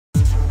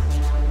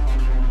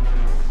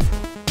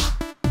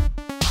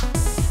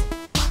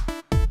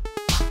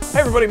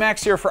everybody,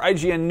 Max here for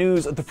IGN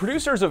News. The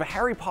producers of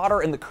Harry Potter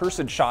and the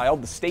Cursed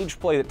Child, the stage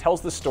play that tells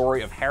the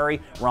story of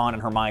Harry, Ron,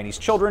 and Hermione's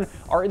children,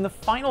 are in the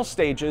final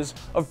stages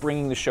of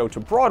bringing the show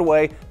to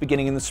Broadway,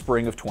 beginning in the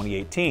spring of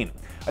 2018.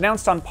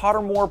 Announced on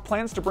Pottermore,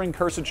 plans to bring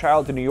Cursed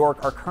Child to New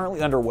York are currently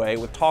underway,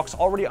 with talks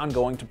already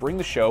ongoing to bring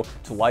the show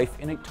to life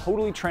in a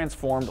totally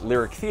transformed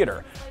lyric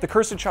theater. The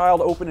Cursed Child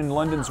opened in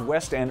London's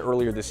West End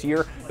earlier this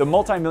year. The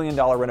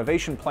multi-million-dollar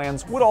renovation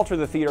plans would alter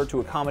the theater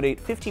to accommodate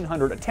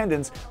 1,500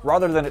 attendants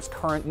rather than its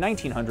current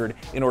 1,900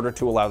 in order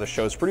to allow the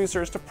show's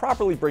producers to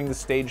properly bring the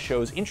stage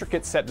show's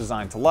intricate set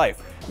design to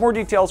life. More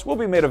details will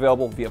be made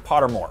available via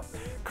Pottermore.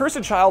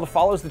 Cursed Child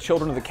follows the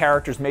children of the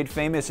characters made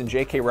famous in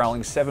J.K.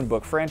 Rowling's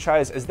 7-book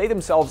franchise as they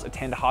themselves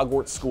attend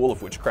Hogwarts School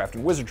of Witchcraft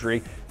and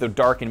Wizardry, though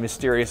dark and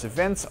mysterious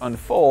events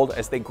unfold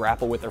as they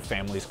grapple with their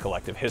family's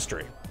collective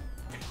history.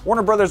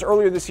 Warner Brothers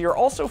earlier this year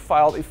also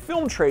filed a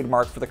film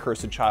trademark for The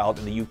Cursed Child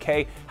in the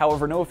UK,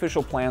 however no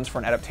official plans for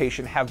an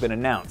adaptation have been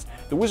announced.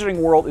 The Wizarding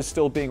world is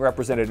still being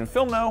represented in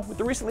film though, with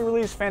the recently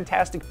released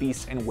Fantastic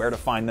Beasts and Where to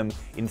Find Them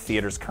in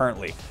theaters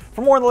currently.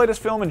 For more on the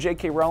latest film in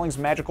J.K. Rowling's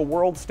magical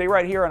world, stay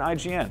right here on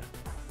IGN.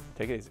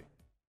 Take it easy.